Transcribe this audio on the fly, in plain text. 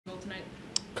tonight?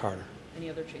 Carter. Any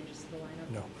other changes to the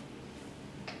lineup? No.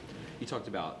 You talked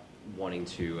about wanting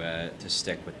to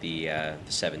stick with the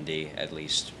 7D, at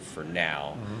least for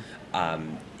now.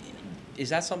 Mm-hmm. Is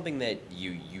that something that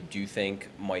you do think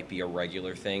might be a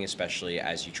regular thing, especially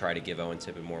as you try to give Owen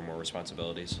Tippett more and more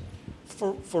responsibilities?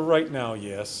 For right now,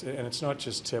 yes. And it's not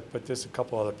just Tip, but there's a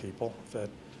couple other people that,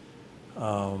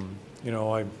 you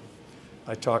know,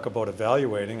 I talk about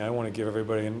evaluating. I want to give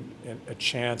everybody a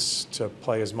chance to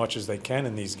play as much as they can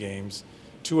in these games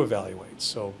to evaluate.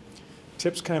 So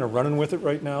Tip's kind of running with it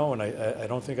right now, and I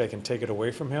don't think I can take it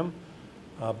away from him.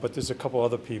 But there's a couple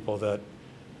other people that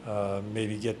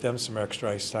maybe get them some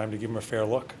extra ice time to give them a fair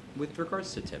look. With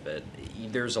regards to Tippett,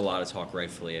 there's a lot of talk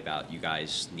rightfully about you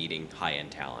guys needing high-end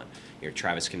talent. You know,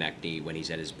 Travis Konechny, when he's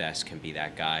at his best, can be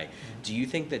that guy. Do you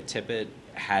think that Tippett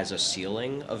has a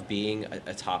ceiling of being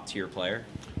a top-tier player?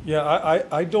 Yeah,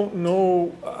 I don't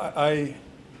know. I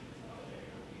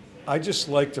just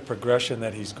like the progression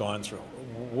that he's gone through.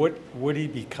 What he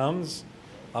becomes,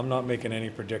 I'm not making any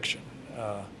prediction.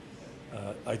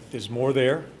 There's more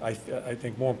there. I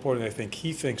think more importantly, I think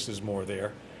he thinks there's more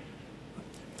there.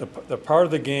 The part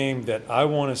of the game that I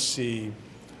want to see,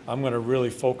 I'm going to really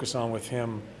focus on with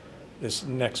him this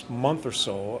next month or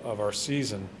so of our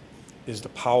season, is the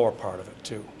power part of it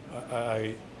too.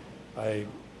 I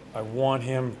want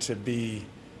him to be.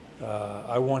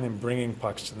 I want him bringing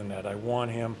pucks to the net. I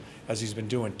want him, as he's been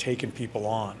doing, taking people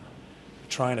on,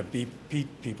 trying to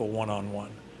beat people one-on-one.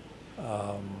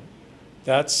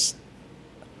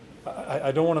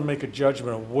 I don't want to make a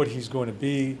judgment of what he's going to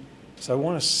be, so I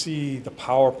want to see the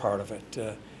power part of it.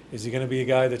 Is he going to be a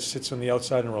guy that sits on the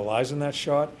outside and relies on that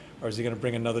shot, or is he going to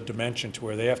bring another dimension to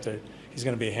where he's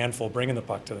going to be a handful bringing the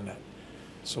puck to the net?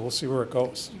 So we'll see where it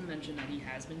goes. You mentioned that he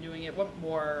has been doing it. What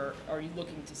more are you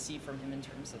looking to see from him in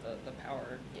terms of the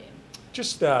power game?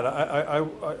 Just that. I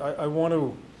want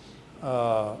to.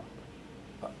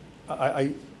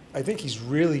 I think he's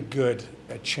really good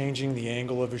at changing the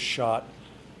angle of his shot.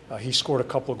 He scored a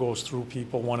couple of goals through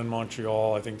people, one in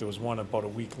Montreal. I think there was one about a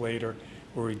week later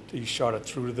where he shot it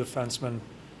through to the defenseman.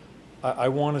 I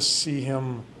want to see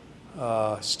him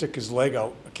stick his leg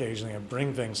out occasionally and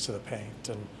bring things to the paint.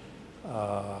 And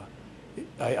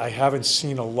I haven't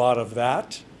seen a lot of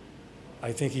that.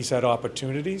 I think he's had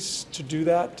opportunities to do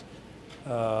that.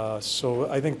 So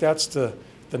I think that's the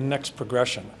next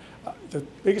progression. The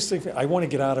biggest thing, I want to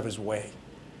get out of his way.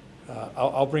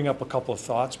 I'll bring up a couple of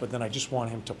thoughts, but then I just want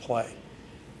him to play.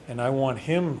 And I want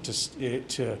him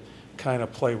to kind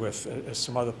of play with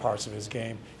some other parts of his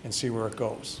game and see where it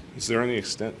goes. Is there any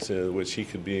extent to which he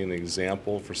could be an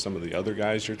example for some of the other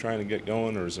guys you're trying to get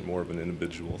going, or is it more of an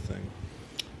individual thing?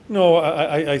 No,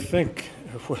 I think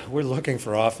we're looking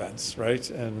for offense, right?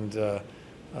 And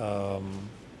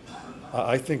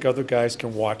I think other guys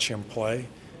can watch him play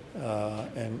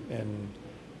and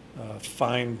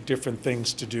find different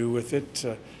things to do with it.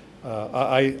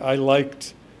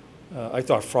 I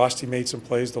thought Frosty made some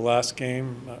plays the last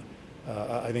game.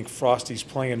 I think Frosty's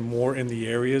playing more in the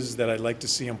areas that I'd like to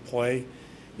see him play,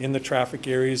 in the traffic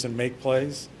areas and make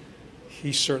plays.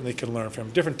 He certainly can learn from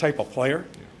him. Different type of player.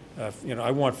 You know,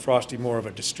 I want Frosty more of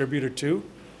a distributor too.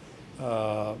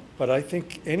 But I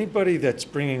think anybody that's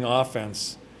bringing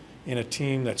offense in a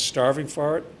team that's starving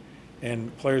for it,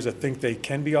 and players that think they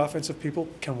can be offensive people,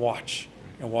 can watch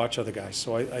and watch other guys.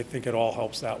 So I think it all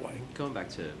helps that way. Going back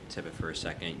to Tippett for a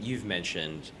second, you've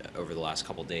mentioned over the last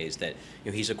couple of days that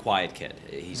he's a quiet kid.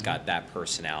 He's got that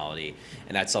personality,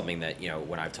 and that's something that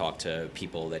when I've talked to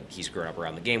people that he's grown up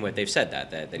around the game with, they've said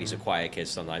that he's a quiet kid.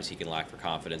 Sometimes he can lack for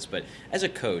confidence, but as a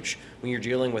coach, when you're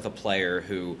dealing with a player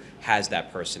who has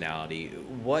that personality,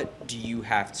 what do you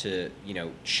have to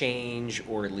change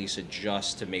or at least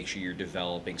adjust to make sure you're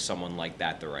developing someone like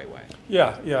that the right way?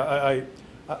 Yeah.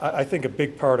 I think a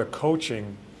big part of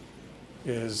coaching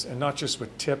is, and not just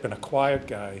with Tip and a quiet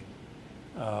guy,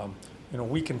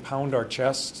 we can pound our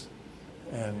chest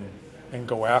and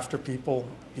go after people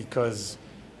because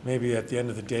maybe at the end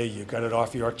of the day you got it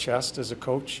off your chest as a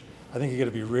coach. I think you got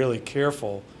to be really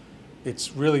careful.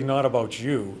 It's really not about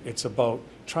you. It's about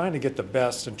trying to get the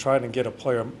best and trying to get a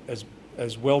player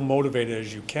as well motivated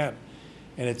as you can.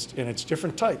 And it's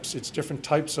different types. It's different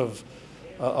types of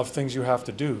things you have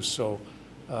to do. So.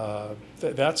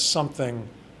 That's something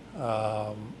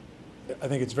I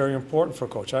think it's very important for a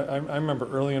coach. I remember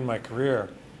early in my career,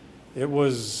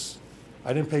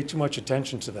 I didn't pay too much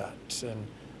attention to that. And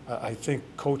I think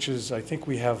coaches, I think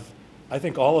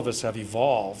all of us have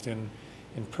evolved, and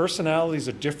personalities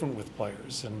are different with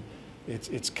players. And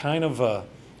it's kind of a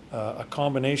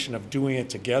combination of doing it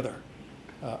together.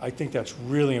 I think that's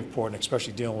really important,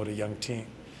 especially dealing with a young team.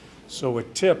 So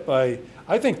with Tip, I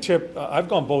think Tip, I've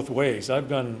gone both ways. I've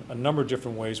gone a number of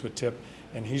different ways with Tip,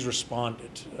 and he's responded.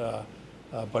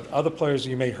 But other players,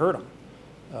 you may hurt him.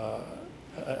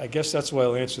 I guess that's the way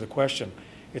I'll answer the question.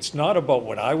 It's not about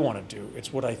what I want to do.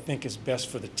 It's what I think is best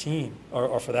for the team,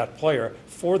 or for that player,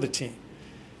 for the team.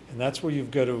 And that's where you've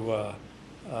got to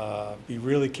be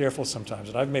really careful sometimes.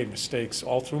 And I've made mistakes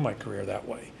all through my career that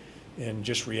way, in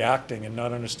just reacting and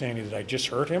not understanding that I just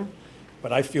hurt him,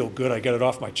 but I feel good. I got it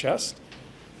off my chest.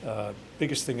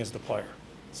 Biggest thing is the player.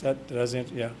 Did that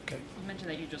answer? Yeah, okay. You mentioned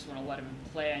that you just want to let him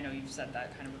play. I know you've said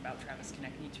that kind of about Travis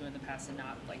connecting you to in the past and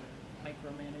not like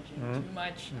micromanaging too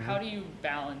much. How do you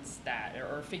balance that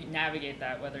or navigate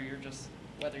that, whether you're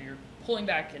pulling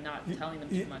back and not telling them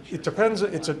too much? It depends.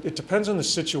 It depends on the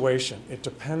situation. It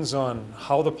depends on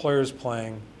how the player is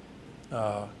playing.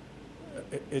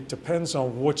 It depends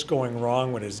on what's going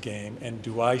wrong with his game, and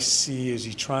do I see, is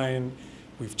he trying,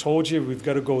 we've told you we've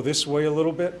got to go this way a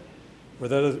little bit,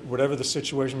 whatever the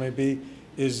situation may be,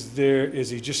 is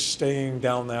he just staying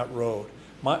down that road?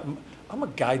 I'm a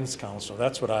guidance counselor,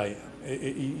 that's what I am.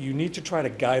 You need to try to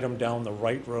guide him down the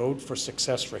right road for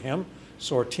success for him,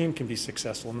 so our team can be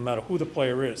successful, no matter who the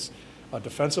player is, a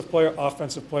defensive player,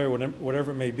 offensive player,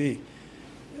 whatever it may be.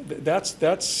 That's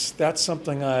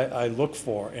something I look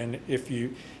for, and if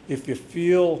you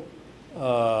feel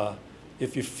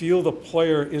the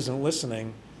player isn't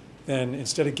listening, then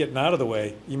instead of getting out of the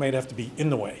way, you might have to be in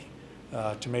the way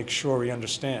to make sure he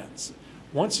understands.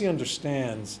 Once he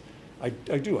understands, I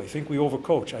think we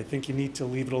overcoach. I think you need to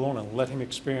leave it alone and let him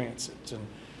experience it,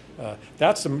 and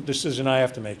that's the decision I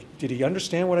have to make. Did he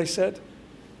understand what I said?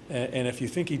 And if you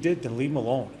think he did, then leave him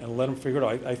alone and let him figure it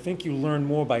out. I think you learn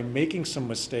more by making some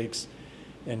mistakes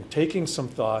and taking some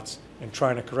thoughts and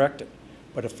trying to correct it.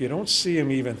 But if you don't see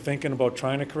him even thinking about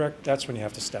trying to correct, that's when you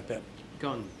have to step in.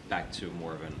 Going back to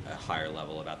more of a higher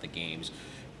level about the games,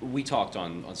 we talked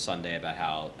on Sunday about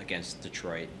how against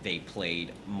Detroit they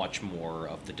played much more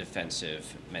of the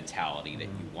defensive mentality that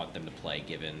you want them to play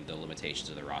given the limitations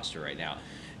of the roster right now.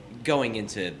 Going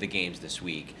into the games this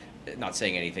week, not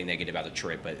saying anything negative about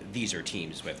Detroit, but these are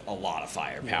teams with a lot of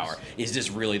firepower. Yes. Is this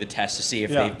really the test to see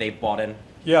if they've bought in?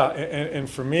 Yeah, and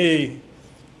for me,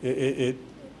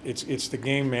 it's the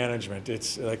game management.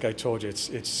 It's like I told you, it's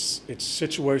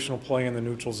situational play in the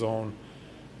neutral zone,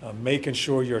 making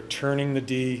sure you're turning the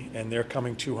D and they're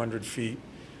coming 200 feet.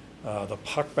 The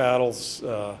puck battles,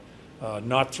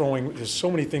 not throwing. There's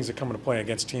so many things that come into play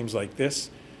against teams like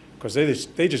this, because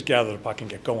they just gather the puck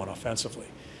and get going offensively.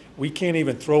 We can't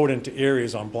even throw it into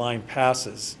areas on blind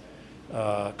passes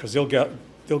because they'll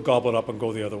gobble it up and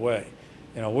go the other way.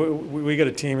 You know, we got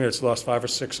a team here that's lost 5 or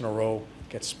 6 in a row,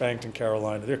 gets spanked in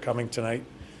Carolina. They're coming tonight.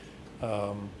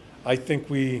 I think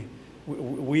we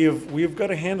have got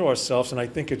to handle ourselves, and I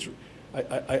think it's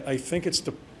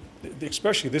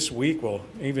especially this week. Well,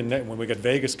 even when we got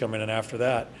Vegas coming in after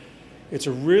that, it's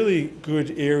a really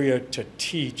good area to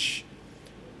teach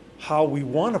how we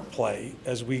want to play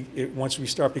once we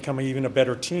start becoming even a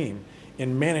better team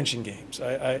in managing games.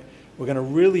 We're going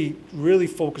to really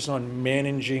focus on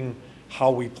managing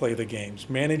how we play the games,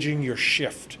 managing your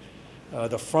shift,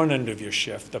 the front end of your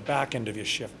shift, the back end of your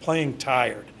shift, playing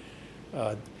tired.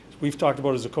 We've talked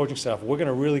about as a coaching staff, we're going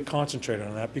to really concentrate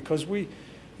on that because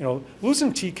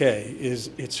losing TK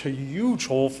it's a huge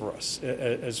hole for us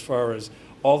as far as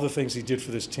all the things he did for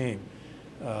this team.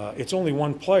 It's only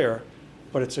one player,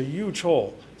 but it's a huge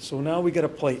hole. So now we got to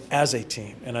play as a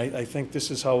team, and I think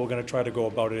this is how we're going to try to go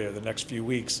about it the next few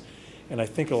weeks, and I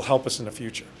think it'll help us in the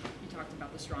future. You talked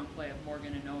about the strong play of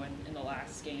Morgan and Owen in the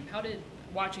last game.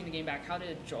 Watching the game back, how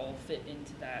did Joel fit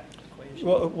into that equation?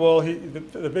 Well,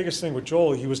 the biggest thing with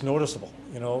Joel, he was noticeable,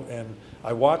 and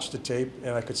I watched the tape,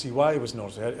 and I could see why he was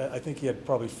noticeable. I think he had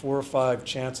probably 4 or 5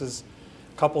 chances.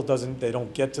 A couple they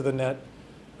don't get to the net,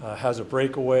 has a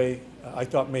breakaway. I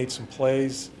thought made some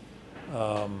plays.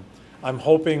 I'm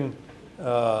hoping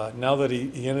now that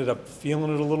he ended up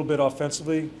feeling it a little bit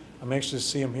offensively, I'm anxious to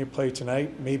see him here play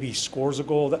tonight. Maybe he scores a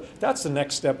goal. That's the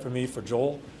next step for me for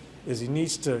Joel, is he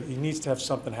needs to have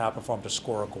something happen for him to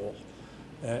score a goal.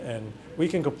 And we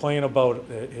can complain about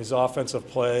his offensive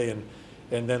play and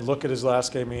then look at his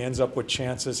last game. He ends up with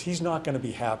chances. He's not going to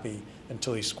be happy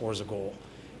until he scores a goal.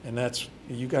 And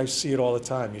you guys see it all the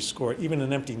time. You score, even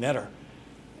an empty netter.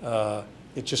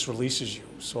 It just releases you.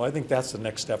 So I think that's the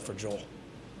next step for Joel.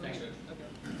 Thank you.